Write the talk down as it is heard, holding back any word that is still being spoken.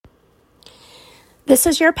This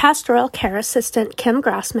is your pastoral care assistant, Kim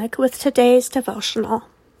Grosmick, with today's devotional.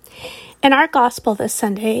 In our gospel this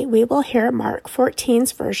Sunday, we will hear Mark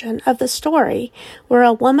 14's version of the story where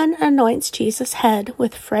a woman anoints Jesus' head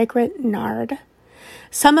with fragrant nard.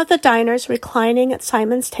 Some of the diners reclining at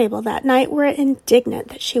Simon's table that night were indignant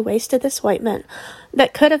that she wasted this ointment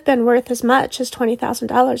that could have been worth as much as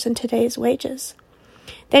 $20,000 in today's wages.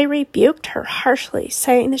 They rebuked her harshly,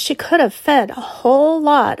 saying that she could have fed a whole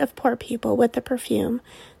lot of poor people with the perfume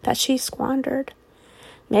that she squandered.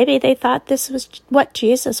 Maybe they thought this was what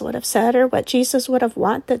Jesus would have said or what Jesus would have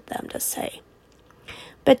wanted them to say.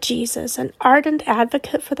 But Jesus, an ardent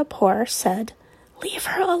advocate for the poor, said, "Leave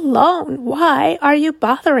her alone. Why are you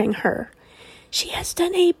bothering her? She has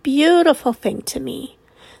done a beautiful thing to me.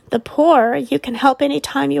 The poor you can help any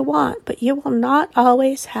time you want, but you will not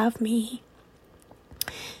always have me."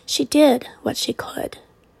 She did what she could.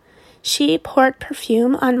 She poured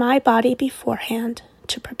perfume on my body beforehand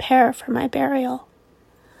to prepare for my burial.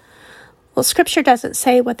 Well, Scripture doesn't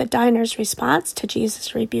say what the diners' response to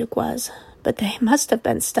Jesus' rebuke was, but they must have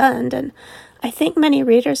been stunned, and I think many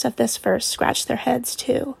readers of this verse scratched their heads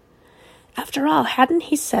too. After all, hadn't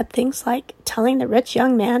he said things like telling the rich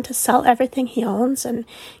young man to sell everything he owns and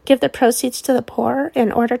give the proceeds to the poor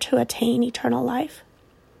in order to attain eternal life?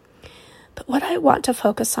 But what I want to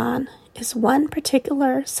focus on is one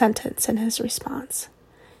particular sentence in his response.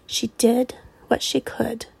 She did what she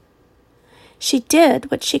could. She did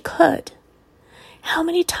what she could. How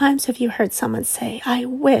many times have you heard someone say, "I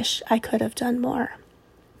wish I could have done more"?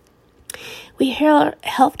 We hear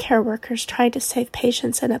healthcare workers trying to save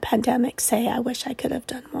patients in a pandemic say, "I wish I could have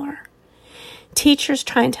done more." Teachers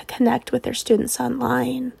trying to connect with their students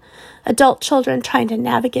online. Adult children trying to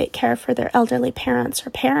navigate care for their elderly parents, or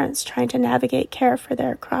parents trying to navigate care for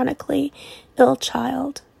their chronically ill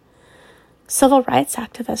child. Civil rights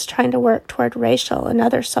activists trying to work toward racial and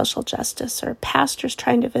other social justice, or pastors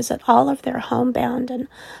trying to visit all of their homebound and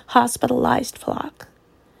hospitalized flock.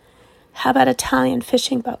 How about Italian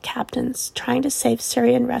fishing boat captains trying to save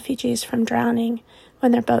Syrian refugees from drowning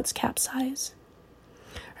when their boats capsize?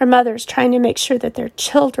 Or mothers trying to make sure that their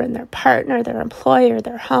children, their partner, their employer,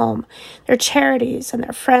 their home, their charities, and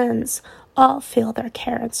their friends all feel their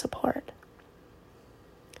care and support.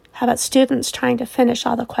 How about students trying to finish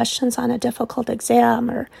all the questions on a difficult exam,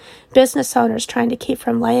 or business owners trying to keep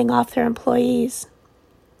from laying off their employees?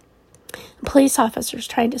 Police officers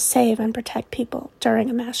trying to save and protect people during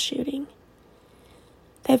a mass shooting.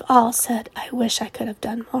 They've all said, "I wish I could have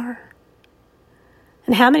done more."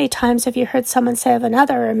 And how many times have you heard someone say of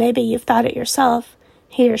another, or maybe you've thought it yourself,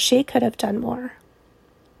 he or she could have done more?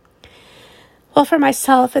 Well, for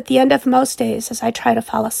myself, at the end of most days as I try to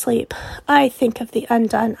fall asleep, I think of the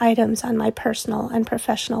undone items on my personal and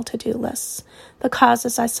professional to-do lists, the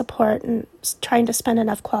causes I support, and trying to spend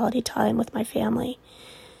enough quality time with my family.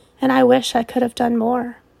 And I wish I could have done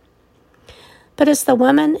more. But as the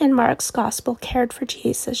woman in Mark's gospel cared for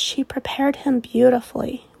Jesus, she prepared him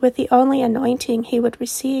beautifully with the only anointing he would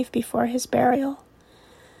receive before his burial.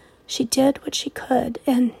 She did what she could,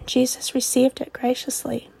 and Jesus received it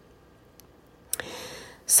graciously.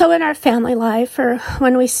 So in our family life, or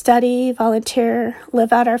when we study, volunteer,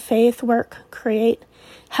 live out our faith, work, create,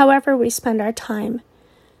 however we spend our time,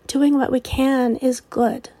 doing what we can is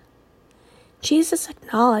good. Jesus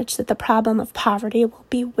acknowledged that the problem of poverty will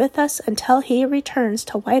be with us until he returns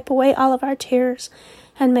to wipe away all of our tears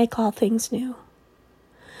and make all things new.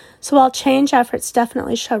 So while change efforts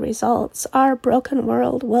definitely show results, our broken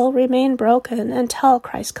world will remain broken until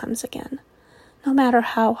Christ comes again, no matter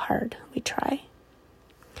how hard we try.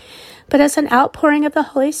 But as an outpouring of the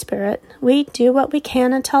Holy Spirit, we do what we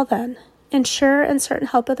can until then, in sure and certain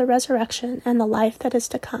hope of the resurrection and the life that is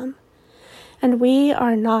to come. And we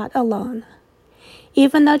are not alone.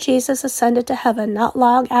 Even though Jesus ascended to heaven not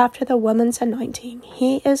long after the woman's anointing,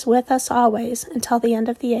 he is with us always until the end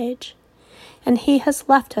of the age. And he has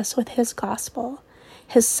left us with his gospel,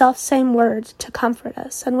 his selfsame word to comfort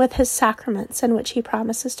us, and with his sacraments in which he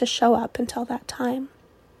promises to show up until that time.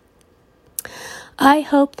 I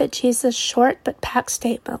hope that Jesus' short but packed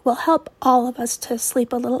statement will help all of us to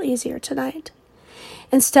sleep a little easier tonight.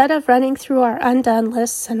 Instead of running through our undone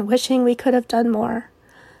lists and wishing we could have done more,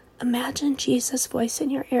 imagine Jesus' voice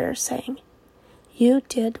in your ear saying, "You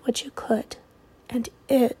did what you could, and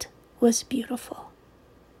it was beautiful."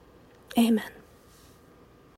 Amen.